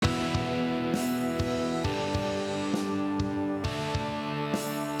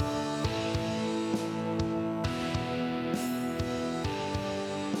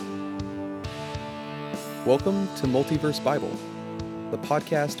Welcome to Multiverse Bible, the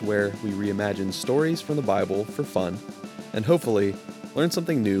podcast where we reimagine stories from the Bible for fun and hopefully learn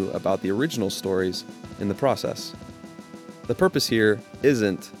something new about the original stories in the process. The purpose here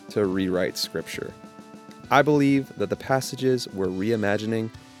isn't to rewrite Scripture. I believe that the passages we're reimagining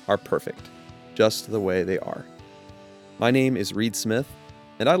are perfect, just the way they are. My name is Reed Smith,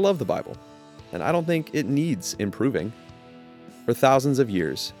 and I love the Bible, and I don't think it needs improving. For thousands of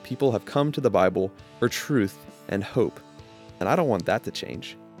years, people have come to the Bible for truth and hope, and I don't want that to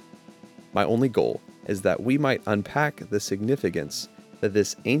change. My only goal is that we might unpack the significance that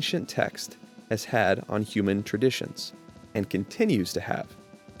this ancient text has had on human traditions, and continues to have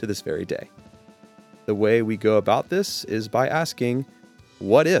to this very day. The way we go about this is by asking,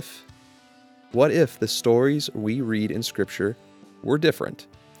 what if? What if the stories we read in Scripture were different,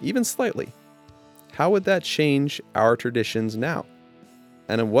 even slightly? How would that change our traditions now?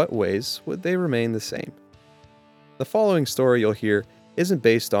 And in what ways would they remain the same? The following story you'll hear isn't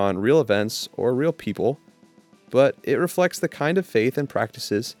based on real events or real people, but it reflects the kind of faith and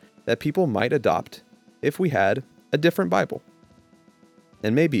practices that people might adopt if we had a different Bible.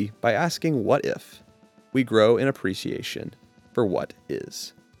 And maybe by asking what if, we grow in appreciation for what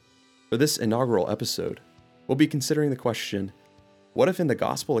is. For this inaugural episode, we'll be considering the question, what if in the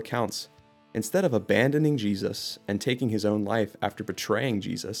gospel accounts, instead of abandoning Jesus and taking his own life after betraying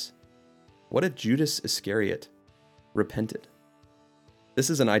Jesus, what if Judas Iscariot repented? This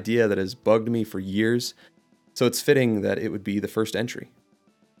is an idea that has bugged me for years, so it's fitting that it would be the first entry.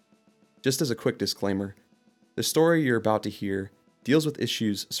 Just as a quick disclaimer, the story you're about to hear deals with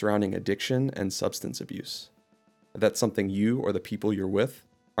issues surrounding addiction and substance abuse. If that's something you or the people you're with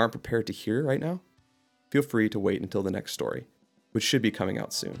aren't prepared to hear right now, feel free to wait until the next story, which should be coming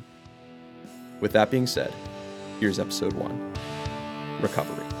out soon. With that being said, here's episode 1,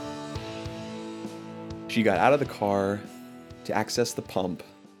 Recovery. She got out of the car to access the pump,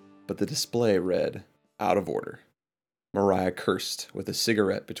 but the display read, out of order. Mariah cursed with a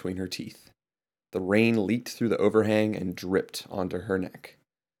cigarette between her teeth. The rain leaked through the overhang and dripped onto her neck.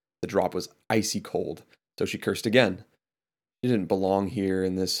 The drop was icy cold, so she cursed again. She didn't belong here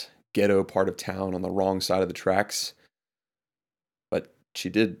in this ghetto part of town on the wrong side of the tracks. But she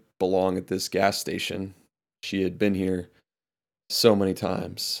did belong at this gas station. She had been here so many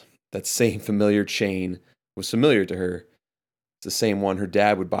times. That same familiar chain was familiar to her. It's the same one her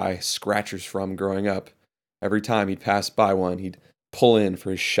dad would buy scratchers from growing up. Every time he'd pass by one, he'd pull in for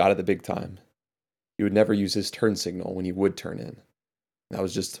his shot at the big time. He would never use his turn signal when he would turn in. That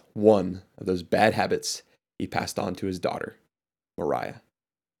was just one of those bad habits he passed on to his daughter, Mariah.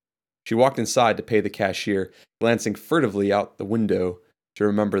 She walked inside to pay the cashier, glancing furtively out the window to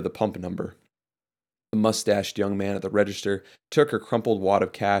remember the pump number. The mustached young man at the register took her crumpled wad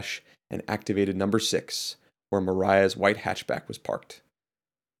of cash and activated number 6, where Mariah's white hatchback was parked.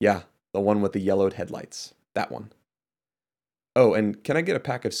 Yeah, the one with the yellowed headlights. That one. Oh, and can I get a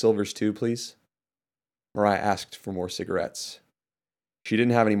pack of silvers too, please? Mariah asked for more cigarettes. She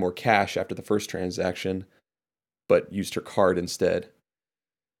didn't have any more cash after the first transaction, but used her card instead.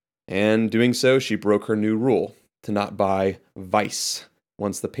 And doing so, she broke her new rule to not buy Vice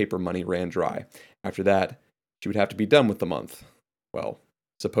once the paper money ran dry. After that, she would have to be done with the month. Well,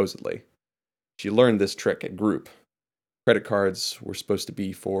 supposedly. She learned this trick at group. Credit cards were supposed to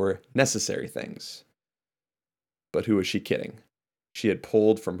be for necessary things. But who was she kidding? She had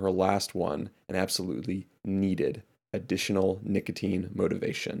pulled from her last one and absolutely needed additional nicotine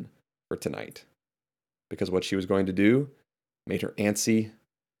motivation for tonight. Because what she was going to do made her antsy,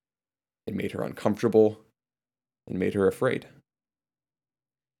 it made her uncomfortable, and made her afraid.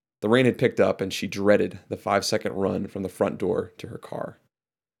 The rain had picked up, and she dreaded the 5-second run from the front door to her car.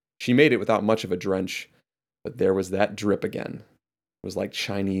 She made it without much of a drench, but there was that drip again. It was like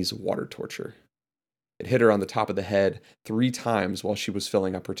Chinese water torture. It hit her on the top of the head 3 times while she was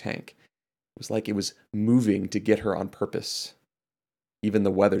filling up her tank. It was like it was moving to get her on purpose. Even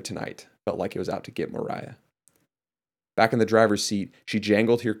the weather tonight felt like it was out to get Mariah. Back in the driver's seat, she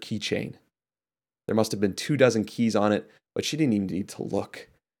jangled her keychain. There must have been 24 keys on it, but she didn't even need to look.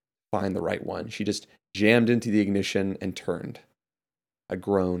 Find the right one. She just jammed into the ignition and turned. A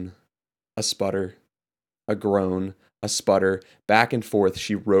groan, a sputter, a groan, a sputter. Back and forth,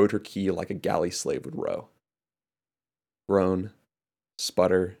 she rode her key like a galley slave would row. Groan,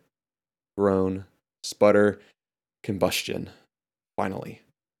 sputter, groan, sputter, combustion. Finally,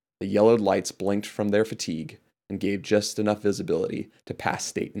 the yellowed lights blinked from their fatigue and gave just enough visibility to pass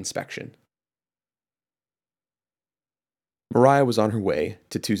state inspection. Mariah was on her way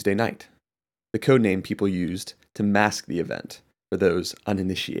to Tuesday night, the code name people used to mask the event for those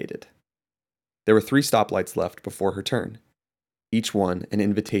uninitiated. There were 3 stoplights left before her turn, each one an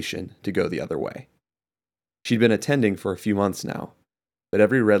invitation to go the other way. She'd been attending for a few months now, but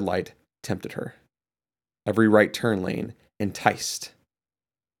every red light tempted her. Every right turn lane enticed.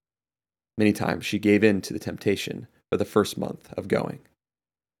 Many times she gave in to the temptation for the first month of going.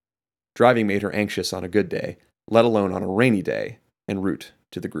 Driving made her anxious on a good day, let alone on a rainy day, en route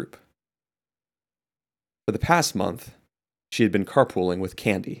to the group. For the past month, she had been carpooling with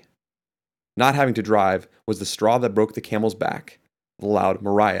Candy. Not having to drive was the straw that broke the camel's back that allowed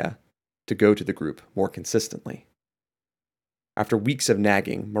Mariah to go to the group more consistently. After weeks of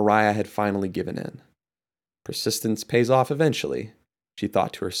nagging, Mariah had finally given in. Persistence pays off eventually, she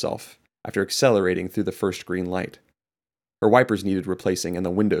thought to herself after accelerating through the first green light. Her wipers needed replacing and the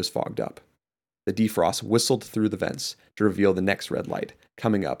windows fogged up. The defrost whistled through the vents to reveal the next red light,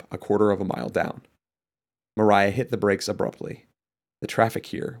 coming up a quarter of a mile down. Mariah hit the brakes abruptly. The traffic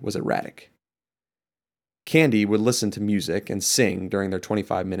here was erratic. Candy would listen to music and sing during their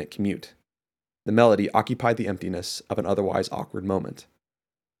 25-minute commute. The melody occupied the emptiness of an otherwise awkward moment.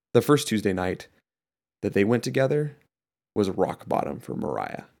 The first Tuesday night that they went together was rock bottom for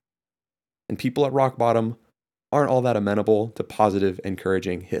Mariah. And people at rock bottom aren't all that amenable to positive,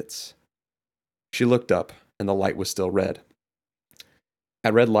 encouraging hits. She looked up, and the light was still red.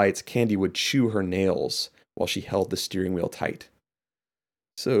 At red lights, Candy would chew her nails while she held the steering wheel tight.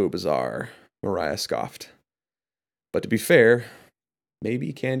 So bizarre, Mariah scoffed. But to be fair,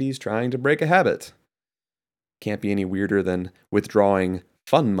 maybe Candy's trying to break a habit. Can't be any weirder than withdrawing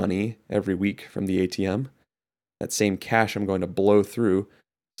fun money every week from the ATM. That same cash I'm going to blow through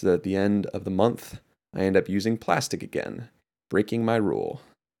so that at the end of the month, I end up using plastic again, breaking my rule.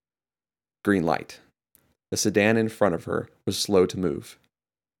 Green light. The sedan in front of her was slow to move.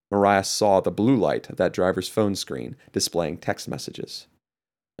 Mariah saw the blue light of that driver's phone screen displaying text messages.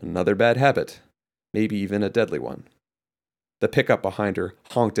 Another bad habit, maybe even a deadly one. The pickup behind her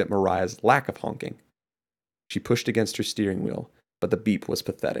honked at Mariah's lack of honking. She pushed against her steering wheel, but the beep was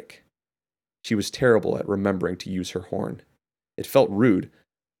pathetic. She was terrible at remembering to use her horn. It felt rude,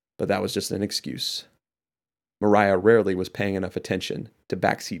 but that was just an excuse. Mariah rarely was paying enough attention to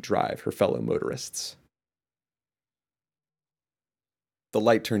backseat drive her fellow motorists. The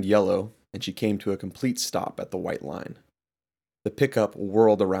light turned yellow, and she came to a complete stop at the white line. The pickup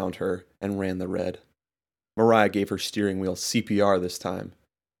whirled around her and ran the red. Mariah gave her steering wheel CPR this time,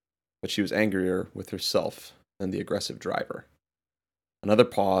 but she was angrier with herself than the aggressive driver. Another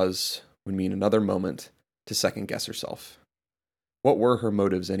pause would mean another moment to second-guess herself. What were her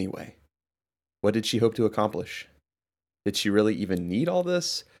motives anyway? What did she hope to accomplish? Did she really even need all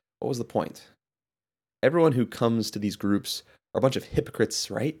this? What was the point? Everyone who comes to these groups are a bunch of hypocrites,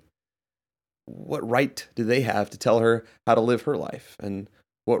 right? What right do they have to tell her how to live her life? And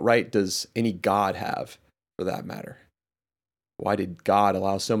what right does any God have, for that matter? Why did God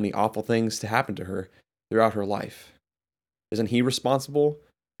allow so many awful things to happen to her throughout her life? Isn't he responsible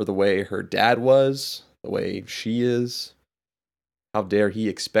for the way her dad was, the way she is? How dare he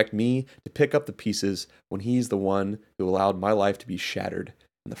expect me to pick up the pieces when he's the one who allowed my life to be shattered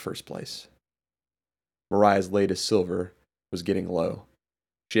in the first place? Mariah's latest silver was getting low.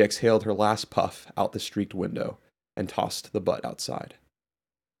 She exhaled her last puff out the streaked window and tossed the butt outside.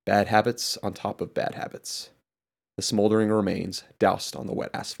 Bad habits on top of bad habits. The smoldering remains doused on the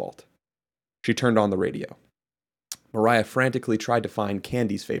wet asphalt. She turned on the radio. Mariah frantically tried to find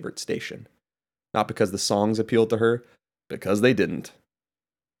Candy's favorite station. Not because the songs appealed to her, because they didn't.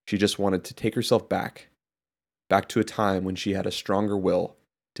 She just wanted to take herself back to a time when she had a stronger will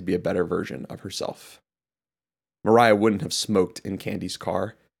to be a better version of herself. Mariah wouldn't have smoked in Candy's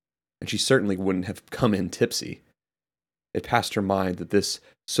car, and she certainly wouldn't have come in tipsy. It passed her mind that this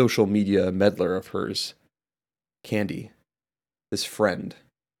social media meddler of hers, Candy, this friend,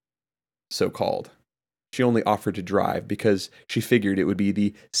 so-called, she only offered to drive because she figured it would be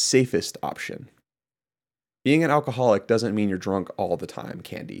the safest option. Being an alcoholic doesn't mean you're drunk all the time,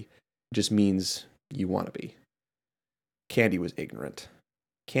 Candy. It just means you want to be. Candy was ignorant.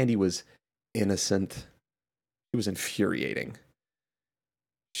 Candy was innocent. She was infuriating.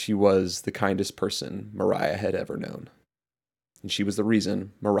 She was the kindest person Mariah had ever known. And she was the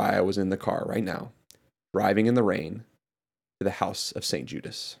reason Mariah was in the car right now, driving in the rain to the house of St.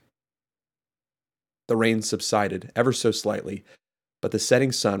 Judas. The rain subsided ever so slightly, but the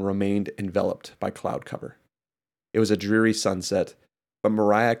setting sun remained enveloped by cloud cover. It was a dreary sunset, but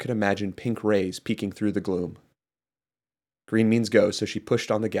Mariah could imagine pink rays peeking through the gloom. Green means go, so she pushed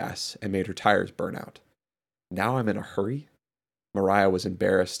on the gas and made her tires burn out. Now I'm in a hurry? Mariah was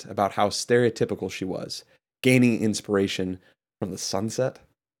embarrassed about how stereotypical she was, gaining inspiration from the sunset.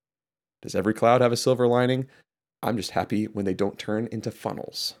 Does every cloud have a silver lining? I'm just happy when they don't turn into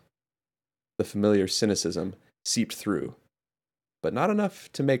funnels. The familiar cynicism seeped through, but not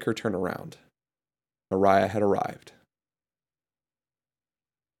enough to make her turn around. Mariah had arrived.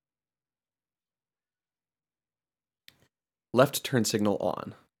 Left turn signal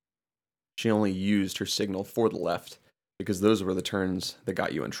on. She only used her signal for the left because those were the turns that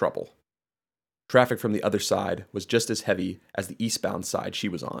got you in trouble. Traffic from the other side was just as heavy as the eastbound side she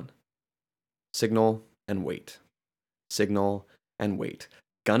was on. Signal and wait. Signal and wait.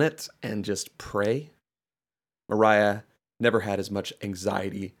 Gun it and just pray? Mariah never had as much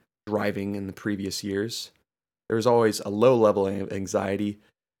anxiety driving in the previous years. There was always a low level of anxiety,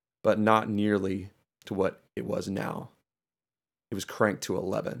 but not nearly to what it was now. It was cranked to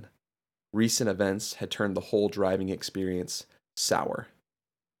 11. Recent events had turned the whole driving experience sour.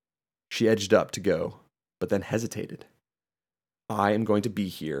 She edged up to go, but then hesitated. I am going to be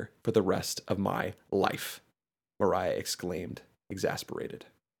here for the rest of my life, Mariah exclaimed, exasperated.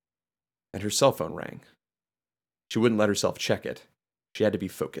 And her cell phone rang. She wouldn't let herself check it. She had to be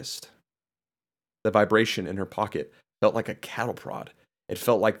focused. The vibration in her pocket felt like a cattle prod. It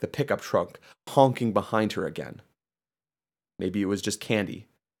felt like the pickup truck honking behind her again. Maybe it was just Candy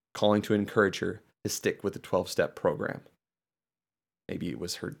calling to encourage her to stick with the 12-step program. Maybe it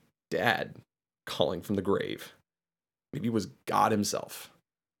was her dad calling from the grave. Maybe it was God himself.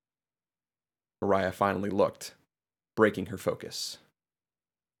 Mariah finally looked, breaking her focus.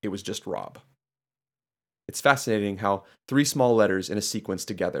 It was just Rob. It's fascinating how 3 small letters in a sequence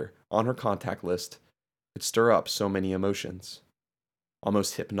together on her contact list could stir up so many emotions.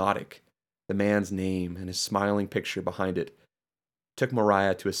 Almost hypnotic, the man's name and his smiling picture behind it took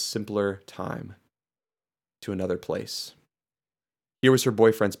Mariah to a simpler time, to another place. Here was her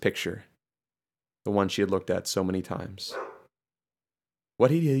boyfriend's picture, the one she had looked at so many times. What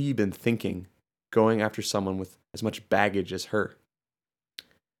had he been thinking, going after someone with as much baggage as her?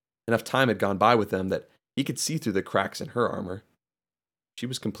 Enough time had gone by with them that he could see through the cracks in her armor. She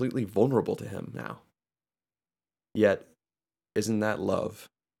was completely vulnerable to him now. Yet, isn't that love?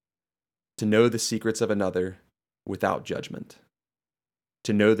 To know the secrets of another without judgment.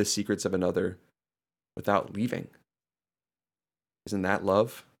 To know the secrets of another without leaving. Isn't that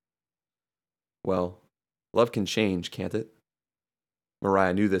love? Well, love can change, can't it?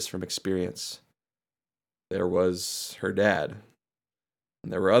 Mariah knew this from experience. There was her dad,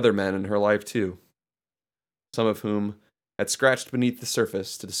 and there were other men in her life too, some of whom had scratched beneath the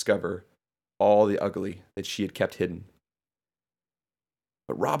surface to discover all the ugly that she had kept hidden.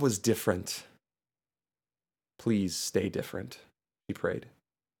 But Rob was different. Please stay different, she prayed.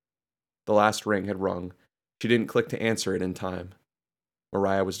 The last ring had rung. She didn't click to answer it in time.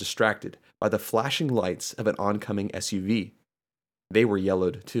 Mariah was distracted by the flashing lights of an oncoming SUV. They were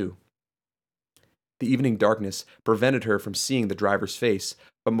yellowed too. The evening darkness prevented her from seeing the driver's face,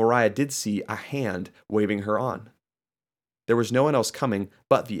 but Mariah did see a hand waving her on. There was no one else coming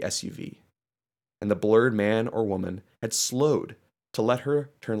but the SUV, and the blurred man or woman had slowed to let her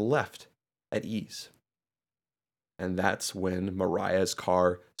turn left at ease. And that's when Mariah's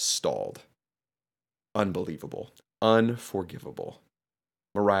car stalled. Unbelievable. Unforgivable.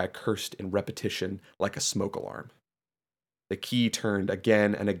 Mariah cursed in repetition like a smoke alarm. The key turned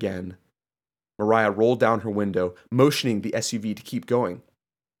again and again. Mariah rolled down her window, motioning the SUV to keep going.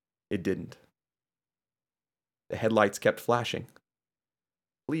 It didn't. The headlights kept flashing.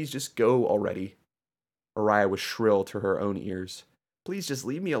 Please just go already. Mariah was shrill to her own ears. Please just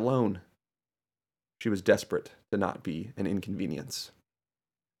leave me alone. She was desperate to not be an inconvenience.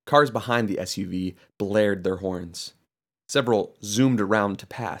 Cars behind the SUV blared their horns. Several zoomed around to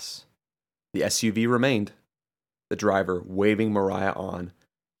pass. The SUV remained, the driver waving Mariah on,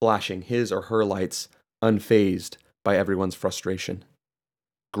 flashing his or her lights, unfazed by everyone's frustration.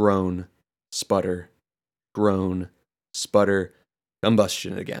 Groan, sputter, groan, sputter,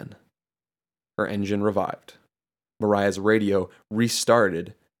 combustion again. Her engine revived. Mariah's radio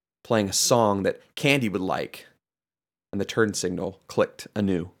restarted, playing a song that Candy would like, and the turn signal clicked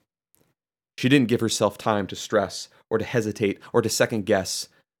anew. She didn't give herself time to stress, or to hesitate, or to second guess.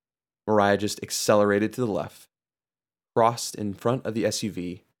 Mariah just accelerated to the left, crossed in front of the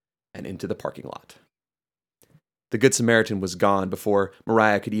SUV, and into the parking lot. The Good Samaritan was gone before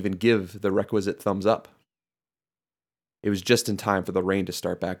Mariah could even give the requisite thumbs up. It was just in time for the rain to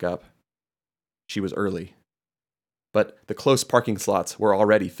start back up. She was early, but the close parking slots were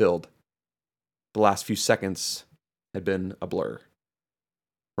already filled. The last few seconds had been a blur.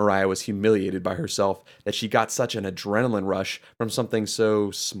 Mariah was humiliated by herself that she got such an adrenaline rush from something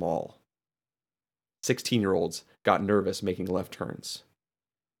so small. 16-year-olds got nervous making left turns.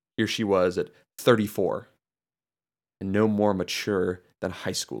 Here she was at 34, and no more mature than a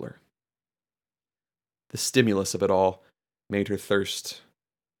high schooler. The stimulus of it all made her thirst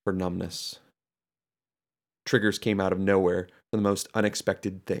for numbness. Triggers came out of nowhere for the most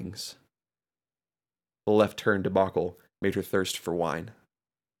unexpected things. The left turn debacle made her thirst for wine.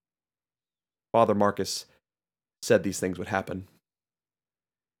 Father Marcus said these things would happen.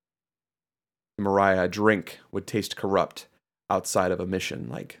 Mariah, a drink would taste corrupt outside of a mission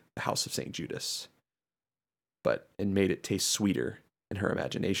like the House of St. Judas, but it made it taste sweeter in her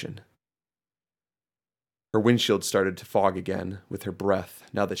imagination. Her windshield started to fog again with her breath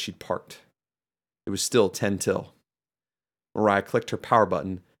now that she'd parked. It was still 10 till. Mariah clicked her power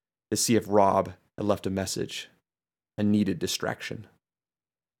button to see if Rob had left a message, a needed distraction.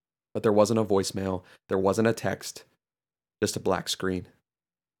 But there wasn't a voicemail, there wasn't a text, just a black screen.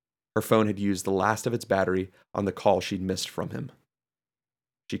 Her phone had used the last of its battery on the call she'd missed from him.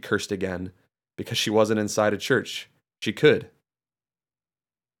 She cursed again because she wasn't inside a church. She could.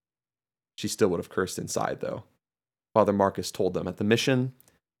 She still would have cursed inside, though. Father Marcus told them at the mission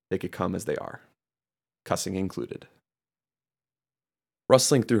they could come as they are, cussing included.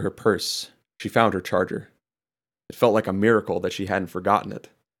 Rustling through her purse, she found her charger. It felt like a miracle that she hadn't forgotten it.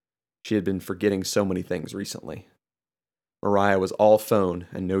 She had been forgetting so many things recently. Mariah was all phone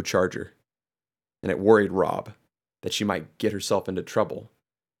and no charger, and it worried Rob that she might get herself into trouble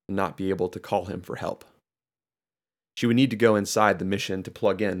and not be able to call him for help. She would need to go inside the mission to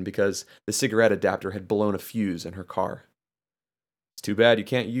plug in because the cigarette adapter had blown a fuse in her car. It's too bad you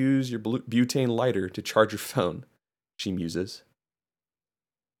can't use your butane lighter to charge your phone, she muses.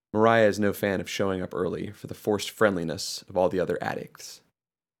 Mariah is no fan of showing up early for the forced friendliness of all the other addicts.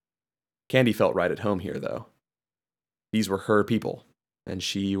 Candy felt right at home here, though. These were her people, and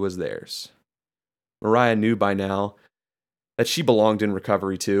she was theirs. Mariah knew by now that she belonged in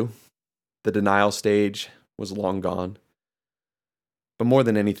recovery too. The denial stage was long gone. But more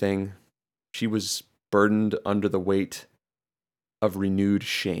than anything, she was burdened under the weight of renewed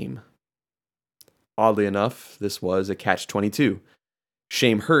shame. Oddly enough, this was a catch-22.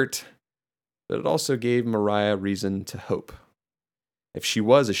 Shame hurt, but it also gave Mariah reason to hope. If she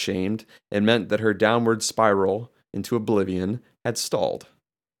was ashamed, it meant that her downward spiral into oblivion had stalled,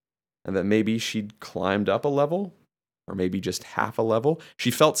 and that maybe she'd climbed up a level, or maybe just half a level.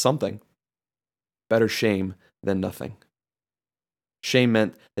 She felt something. Better shame than nothing. Shame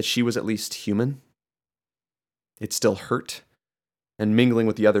meant that she was at least human. It still hurt, and mingling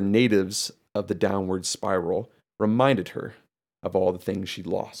with the other natives of the downward spiral reminded her of all the things she'd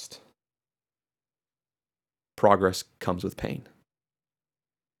lost. Progress comes with pain.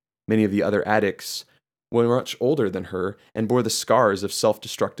 Many of the other addicts were much older than her and bore the scars of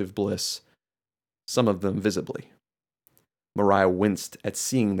self-destructive bliss, some of them visibly. Mariah winced at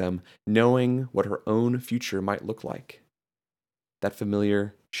seeing them, knowing what her own future might look like. That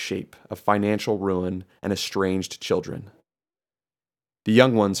familiar shape of financial ruin and estranged children. The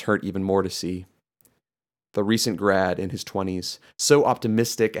young ones hurt even more to see. The recent grad in his 20s, so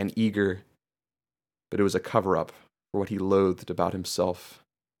optimistic and eager, but it was a cover-up for what he loathed about himself,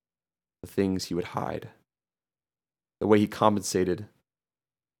 the things he would hide, the way he compensated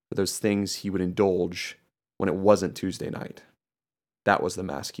for those things he would indulge when it wasn't Tuesday night. That was the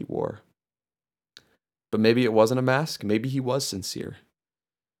mask he wore. But maybe it wasn't a mask. Maybe he was sincere.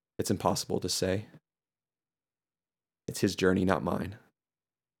 It's impossible to say. It's his journey, not mine.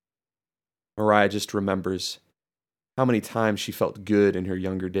 Mariah just remembers how many times she felt good in her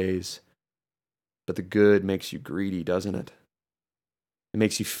younger days. But the good makes you greedy, doesn't it? It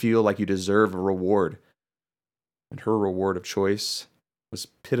makes you feel like you deserve a reward. And her reward of choice was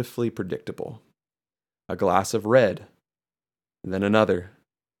pitifully predictable. A glass of red, and then another,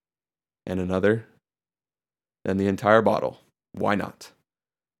 and another, then the entire bottle. Why not?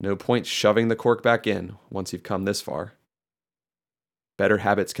 No point shoving the cork back in once you've come this far. Better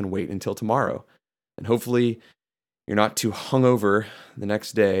habits can wait until tomorrow, and hopefully you're not too hungover the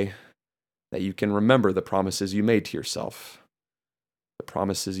next day that you can remember the promises you made to yourself, the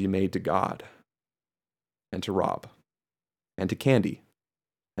promises you made to God, and to Rob, and to Candy,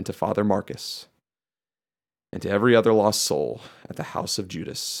 and to Father Marcus, and to every other lost soul at the house of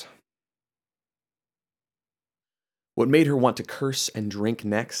Judas. What made her want to curse and drink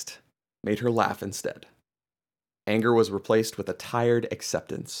next made her laugh instead. Anger was replaced with a tired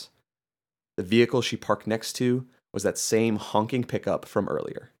acceptance. The vehicle she parked next to was that same honking pickup from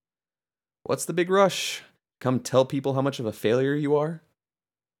earlier. What's the big rush? Come tell people how much of a failure you are?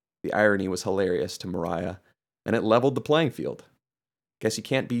 The irony was hilarious to Mariah, and it leveled the playing field. Guess you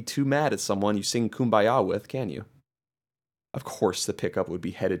can't be too mad at someone you sing Kumbaya with, can you? Of course, the pickup would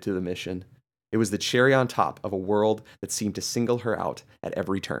be headed to the mission. It was the cherry on top of a world that seemed to single her out at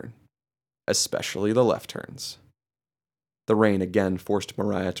every turn, especially the left turns. The rain again forced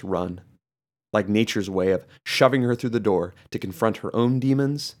Mariah to run, like nature's way of shoving her through the door to confront her own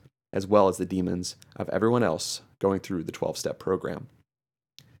demons, as well as the demons of everyone else going through the 12-step program.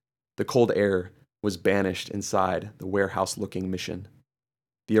 The cold air was banished inside the warehouse-looking mission.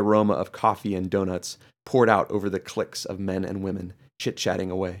 The aroma of coffee and donuts poured out over the cliques of men and women chit-chatting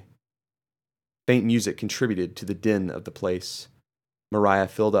away. Faint music contributed to the din of the place. Mariah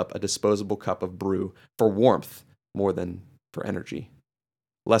filled up a disposable cup of brew for warmth more than for energy.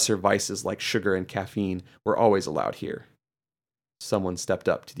 Lesser vices like sugar and caffeine were always allowed here. Someone stepped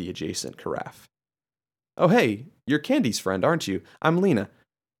up to the adjacent carafe. "Oh, hey, you're Candy's friend, aren't you? I'm Lena."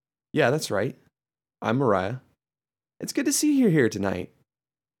 "Yeah, that's right. I'm Mariah. It's good to see you here tonight.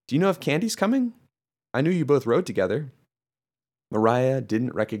 Do you know if Candy's coming? I knew you both rode together." Mariah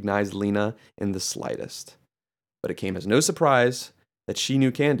didn't recognize Lena in the slightest, but it came as no surprise that she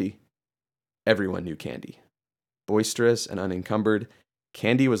knew Candy. Everyone knew Candy. Boisterous and unencumbered,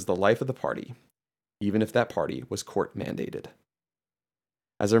 Candy was the life of the party, even if that party was court-mandated.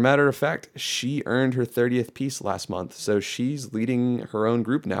 As a matter of fact, she earned her 30th piece last month, so she's leading her own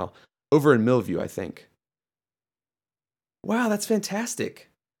group now, over in Millview, I think. "Wow, that's fantastic.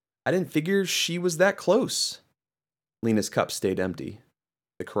 I didn't figure she was that close." Lena's cup stayed empty.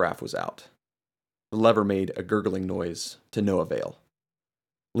 The carafe was out. The lever made a gurgling noise, to no avail.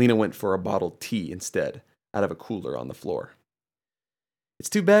 Lena went for a bottled tea instead, out of a cooler on the floor. "It's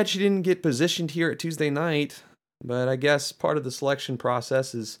too bad she didn't get positioned here at Tuesday night, but I guess part of the selection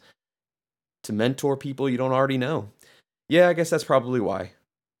process is to mentor people you don't already know. Yeah, I guess that's probably why."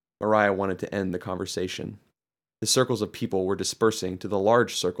 Mariah wanted to end the conversation. The circles of people were dispersing to the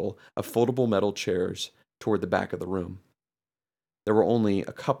large circle of foldable metal chairs toward the back of the room. There were only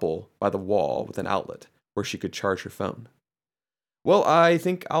a couple by the wall with an outlet where she could charge her phone. "Well, I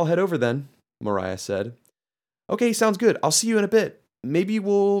think I'll head over then," Mariah said. "Okay, sounds good. I'll see you in a bit. Maybe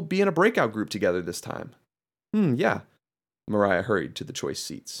we'll be in a breakout group together this time." Yeah." Mariah hurried to the choice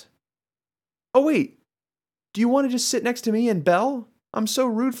seats. "Oh, wait. Do you want to just sit next to me and Belle? I'm so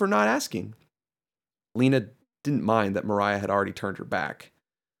rude for not asking." Lena didn't mind that Mariah had already turned her back.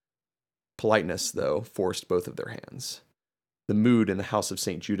 Politeness, though, forced both of their hands. The mood in the house of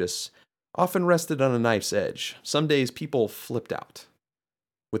St. Judas often rested on a knife's edge. Some days people flipped out.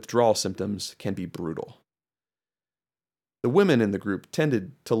 Withdrawal symptoms can be brutal. The women in the group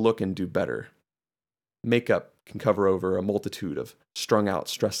tended to look and do better. Makeup can cover over a multitude of strung-out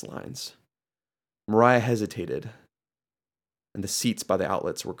stress lines. Mariah hesitated, and the seats by the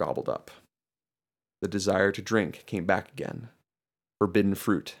outlets were gobbled up. The desire to drink came back again. Forbidden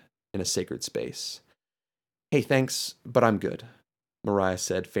fruit in a sacred space. "Hey, thanks, but I'm good," Mariah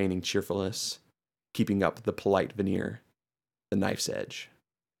said, feigning cheerfulness, keeping up the polite veneer, the knife's edge.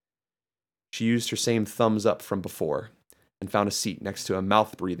 She used her same thumbs up from before and found a seat next to a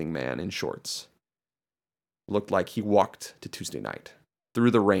mouth-breathing man in shorts. Looked like he walked to Tuesday night,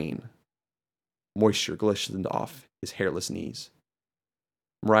 through the rain. Moisture glistened off his hairless knees.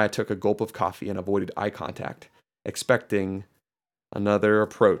 Mariah took a gulp of coffee and avoided eye contact, expecting another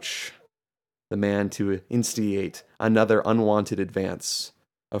approach, the man to instigate another unwanted advance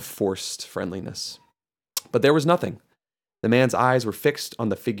of forced friendliness. But there was nothing. The man's eyes were fixed on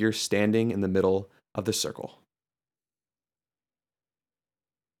the figure standing in the middle of the circle.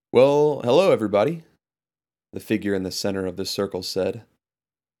 "Well, hello, everybody," the figure in the center of the circle said.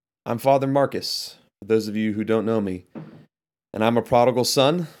 "I'm Father Marcus, for those of you who don't know me, and I'm a prodigal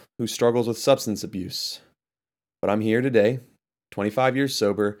son who struggles with substance abuse. But I'm here today, 25 years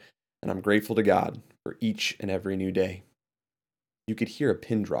sober, and I'm grateful to God for each and every new day." You could hear a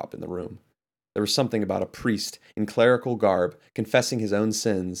pin drop in the room. There was something about a priest in clerical garb confessing his own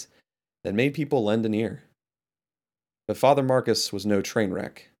sins that made people lend an ear. But Father Marcus was no train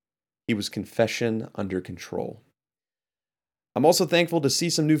wreck. He was confession under control. I'm also thankful to see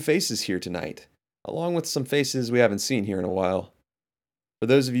some new faces here tonight, along with some faces we haven't seen here in a while. For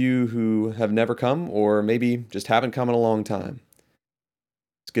those of you who have never come, or maybe just haven't come in a long time,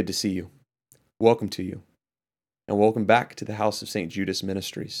 it's good to see you. Welcome to you. And welcome back to the House of St. Judas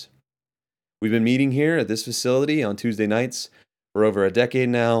Ministries. We've been meeting here at this facility on Tuesday nights for over a decade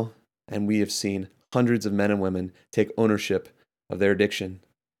now, and we have seen hundreds of men and women take ownership of their addiction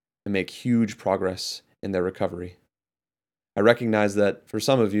and make huge progress in their recovery. I recognize that for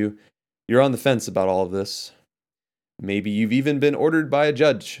some of you, you're on the fence about all of this. Maybe you've even been ordered by a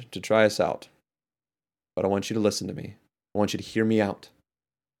judge to try us out. But I want you to listen to me. I want you to hear me out.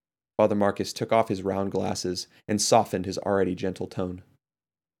 Father Marcus took off his round glasses and softened his already gentle tone.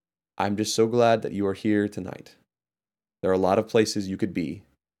 I'm just so glad that you are here tonight. There are a lot of places you could be,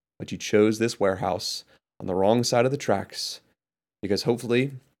 but you chose this warehouse on the wrong side of the tracks because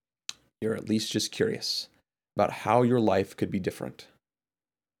hopefully you're at least just curious about how your life could be different.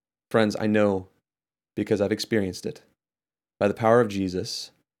 Friends, I know because I've experienced it. By the power of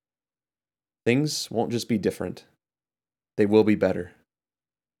Jesus, things won't just be different, they will be better.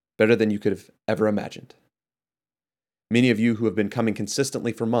 Better than you could have ever imagined. Many of you who have been coming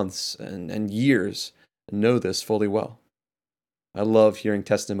consistently for months and years know this fully well. I love hearing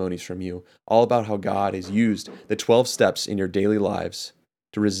testimonies from you, all about how God has used the 12 steps in your daily lives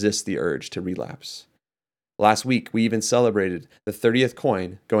to resist the urge to relapse. Last week, we even celebrated the 30th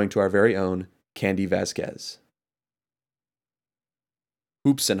coin going to our very own Candy Vasquez.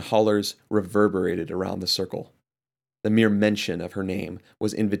 Hoops and hollers reverberated around the circle. The mere mention of her name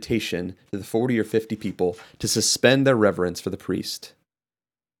was invitation to the 40 or 50 people to suspend their reverence for the priest.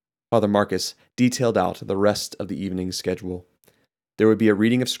 Father Marcus detailed out the rest of the evening's schedule. There would be a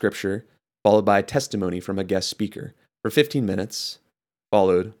reading of scripture, followed by a testimony from a guest speaker for 15 minutes,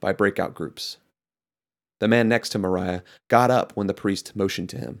 followed by breakout groups. The man next to Mariah got up when the priest motioned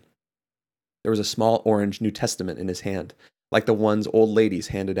to him. There was a small orange New Testament in his hand, like the ones old ladies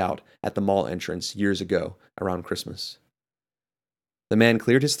handed out at the mall entrance years ago around Christmas. The man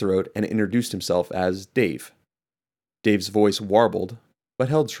cleared his throat and introduced himself as Dave. Dave's voice warbled, but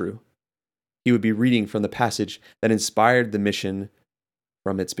held true. He would be reading from the passage that inspired the mission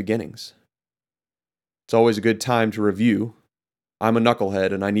from its beginnings. It's always a good time to review. I'm a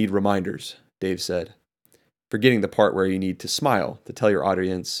knucklehead and I need reminders, Dave said, forgetting the part where you need to smile to tell your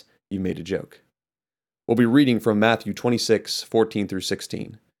audience you made a joke. We'll be reading from Matthew 26, 14 through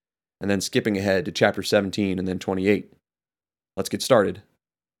 16, and then skipping ahead to chapter 17 and then 28. Let's get started.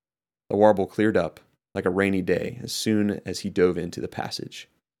 The warble cleared up like a rainy day as soon as he dove into the passage.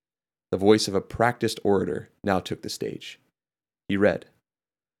 The voice of a practiced orator now took the stage. He read,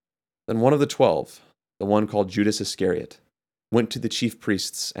 Then one of the 12, the one called Judas Iscariot, went to the chief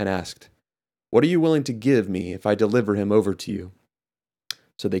priests and asked, What are you willing to give me if I deliver him over to you?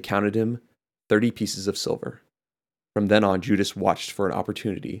 So they counted him 30 pieces of silver. From then on, Judas watched for an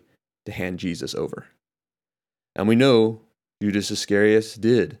opportunity to hand Jesus over. And we know Judas Iscariot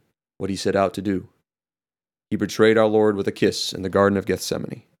did what he set out to do. He betrayed our Lord with a kiss in the Garden of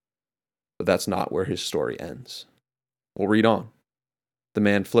Gethsemane. But that's not where his story ends. We'll read on. The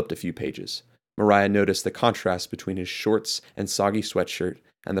man flipped a few pages. Mariah noticed the contrast between his shorts and soggy sweatshirt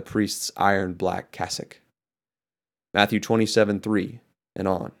and the priest's iron black cassock. Matthew 27:3 and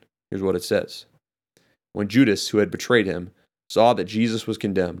on. Here's what it says. When Judas, who had betrayed him, saw that Jesus was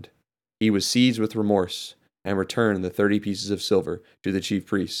condemned, he was seized with remorse and returned the 30 pieces of silver to the chief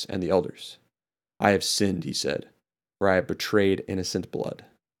priests and the elders. I have sinned, he said, for I have betrayed innocent blood.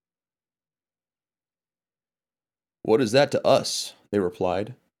 What is that to us? They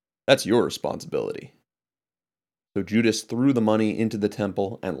replied. That's your responsibility. So Judas threw the money into the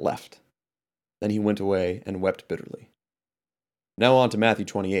temple and left. Then he went away and wept bitterly. Now on to Matthew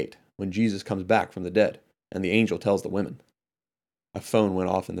 28, when Jesus comes back from the dead, and the angel tells the women. A phone went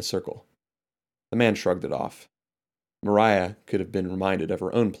off in the circle. The man shrugged it off. Mariah could have been reminded of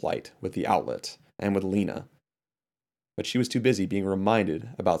her own plight with the outlet and with Lena, but she was too busy being reminded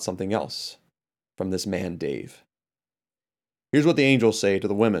about something else from this man Dave. Here's what the angels say to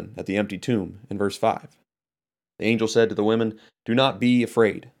the women at the empty tomb in verse 5. The angel said to the women, Do not be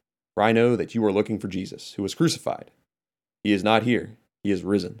afraid, for I know that you are looking for Jesus, who was crucified. He is not here, he is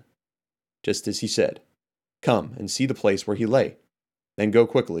risen. Just as he said, Come and see the place where he lay. Then go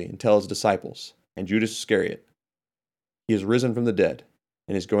quickly and tell his disciples, and Judas Iscariot. He is risen from the dead,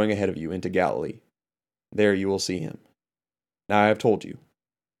 and is going ahead of you into Galilee. There you will see him. Now I have told you.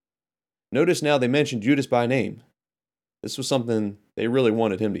 Notice now they mention Judas by name. This was something they really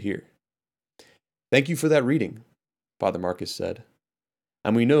wanted him to hear. Thank you for that reading, Father Marcus said.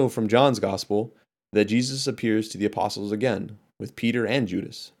 And we know from John's Gospel that Jesus appears to the apostles again with Peter and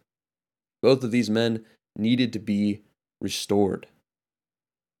Judas. Both of these men needed to be restored.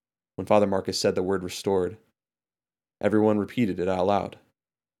 When Father Marcus said the word restored, everyone repeated it out loud,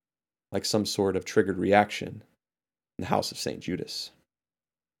 like some sort of triggered reaction in the house of St. Judas.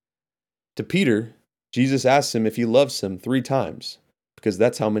 To Peter, Jesus asks him if he loves him 3 times, because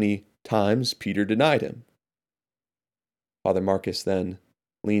that's how many times Peter denied him. Father Marcus then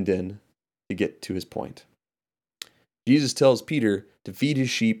leaned in to get to his point. Jesus tells Peter to feed his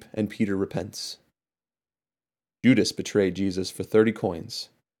sheep, and Peter repents. Judas betrayed Jesus for 30 coins.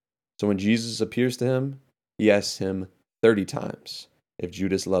 So when Jesus appears to him, he asks him 30 times if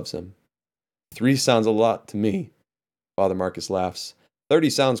Judas loves him. 3 sounds a lot to me, Father Marcus laughs. 30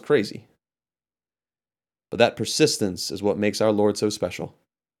 sounds crazy. But that persistence is what makes our Lord so special.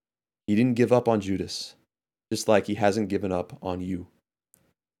 He didn't give up on Judas, just like he hasn't given up on you.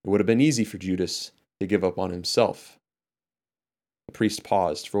 It would have been easy for Judas to give up on himself. The priest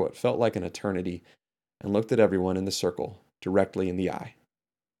paused for what felt like an eternity and looked at everyone in the circle directly in the eye.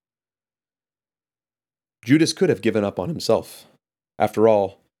 Judas could have given up on himself. After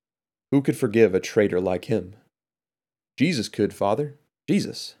all, who could forgive a traitor like him? Jesus could, Father.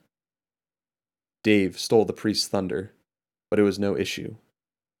 Jesus. Dave stole the priest's thunder, but it was no issue.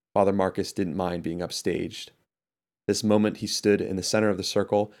 Father Marcus didn't mind being upstaged. This moment he stood in the center of the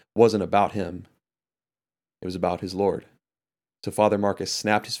circle wasn't about him. It was about his Lord. So Father Marcus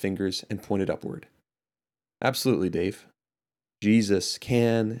snapped his fingers and pointed upward. Absolutely, Dave. Jesus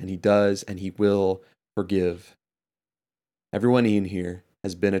can, and he does, and he will forgive. Everyone in here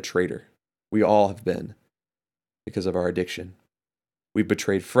has been a traitor. We all have been, because of our addiction. We've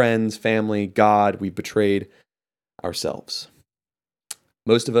betrayed friends, family, God. We've betrayed ourselves.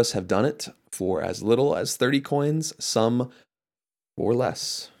 Most of us have done it for as little as 30 coins, some for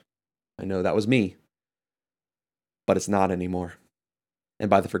less. I know that was me, but it's not anymore. And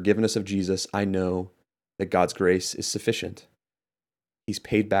by the forgiveness of Jesus, I know that God's grace is sufficient. He's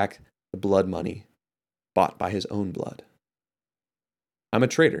paid back the blood money bought by his own blood. I'm a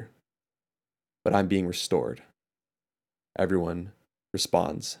traitor, but I'm being restored. Everyone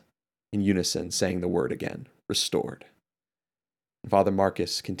responds in unison, saying the word again, restored. And Father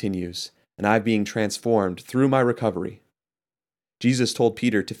Marcus continues, and I'm being transformed through my recovery. Jesus told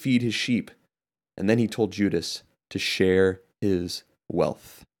Peter to feed his sheep, and then he told Judas to share his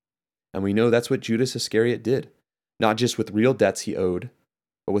wealth. And we know that's what Judas Iscariot did, not just with real debts he owed,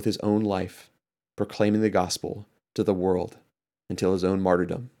 but with his own life, proclaiming the gospel to the world until his own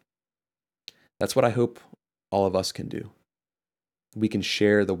martyrdom. That's what I hope all of us can do. We can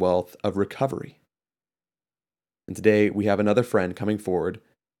share the wealth of recovery. And today we have another friend coming forward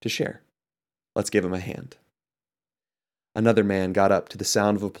to share. Let's give him a hand. Another man got up to the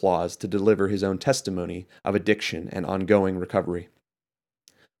sound of applause to deliver his own testimony of addiction and ongoing recovery.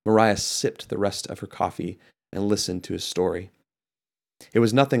 Mariah sipped the rest of her coffee and listened to his story. It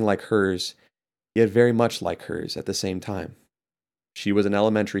was nothing like hers, yet very much like hers at the same time. She was an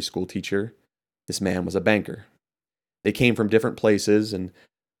elementary school teacher. This man was a banker. They came from different places and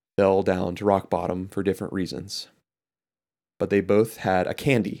fell down to rock bottom for different reasons. But they both had a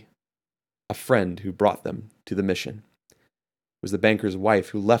candy, a friend who brought them to the mission. It was the banker's wife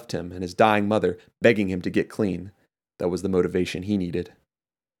who left him and his dying mother begging him to get clean. That was the motivation he needed.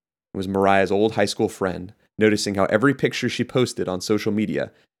 It was Mariah's old high school friend, noticing how every picture she posted on social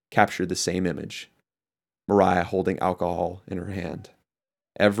media captured the same image. Mariah holding alcohol in her hand.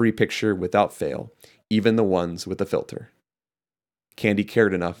 Every picture without fail, even the ones with a filter. Candy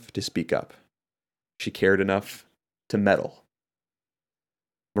cared enough to speak up. She cared enough to meddle.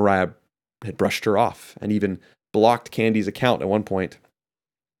 Mariah had brushed her off and even blocked Candy's account at one point.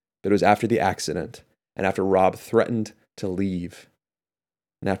 But it was after the accident and after Rob threatened to leave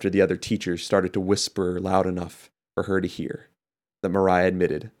and after the other teachers started to whisper loud enough for her to hear that Mariah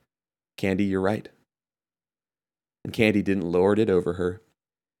admitted, "Candy, you're right." And Candy didn't lord it over her.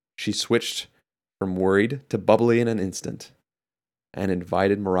 She switched from worried to bubbly in an instant and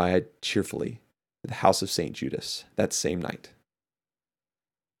invited Mariah cheerfully to the house of St. Judas that same night.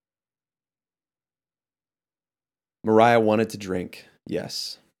 Mariah wanted to drink,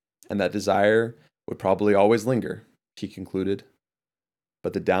 yes, and that desire would probably always linger, she concluded.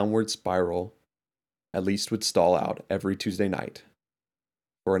 But the downward spiral at least would stall out every Tuesday night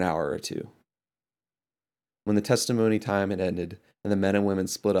for an hour or two. When the testimony time had ended and the men and women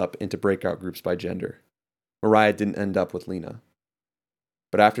split up into breakout groups by gender, Mariah didn't end up with Lena.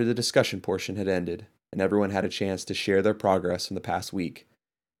 But after the discussion portion had ended and everyone had a chance to share their progress in the past week,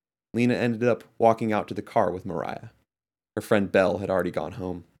 Lena ended up walking out to the car with Mariah. Her friend Belle had already gone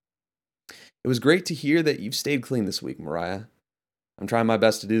home. "It was great to hear that you've stayed clean this week, Mariah. I'm trying my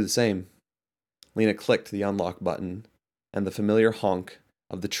best to do the same." Lena clicked the unlock button, and the familiar honk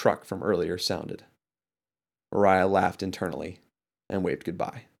of the truck from earlier sounded. Mariah laughed internally and waved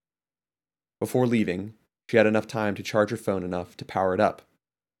goodbye. Before leaving, she had enough time to charge her phone enough to power it up.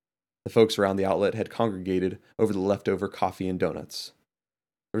 The folks around the outlet had congregated over the leftover coffee and donuts.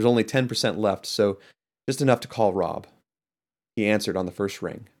 There was only 10% left, so just enough to call Rob. He answered on the first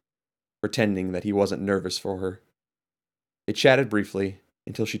ring, pretending that he wasn't nervous for her. They chatted briefly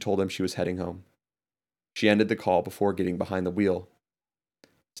until she told him she was heading home. She ended the call before getting behind the wheel.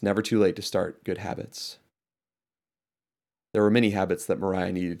 It's never too late to start good habits. There were many habits that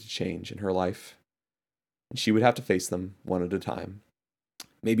Mariah needed to change in her life, and she would have to face them one at a time.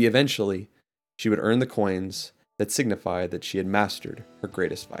 Maybe eventually, she would earn the coins that signified that she had mastered her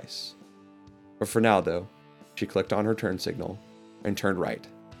greatest vice. But for now, though, she clicked on her turn signal and turned right,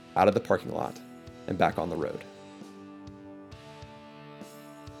 out of the parking lot, and back on the road.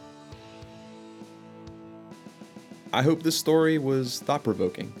 I hope this story was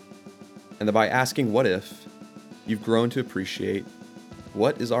thought-provoking, and that by asking what if, you've grown to appreciate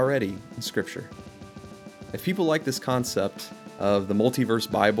what is already in Scripture. If people like this concept of the multiverse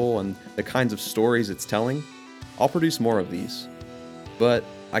Bible and the kinds of stories it's telling, I'll produce more of these. But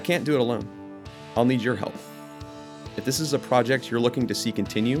I can't do it alone. I'll need your help. If this is a project you're looking to see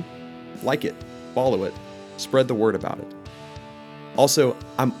continue, like it, follow it, spread the word about it. Also,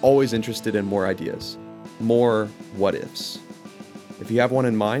 I'm always interested in more ideas, more what ifs. If you have one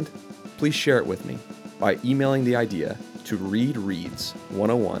in mind, please share it with me by emailing the idea to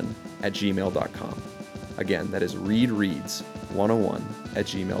readreads101@gmail.com. Again, that is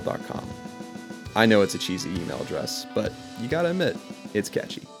readreads101@gmail.com. I know it's a cheesy email address, but you gotta admit, it's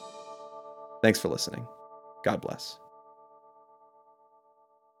catchy. Thanks for listening. God bless.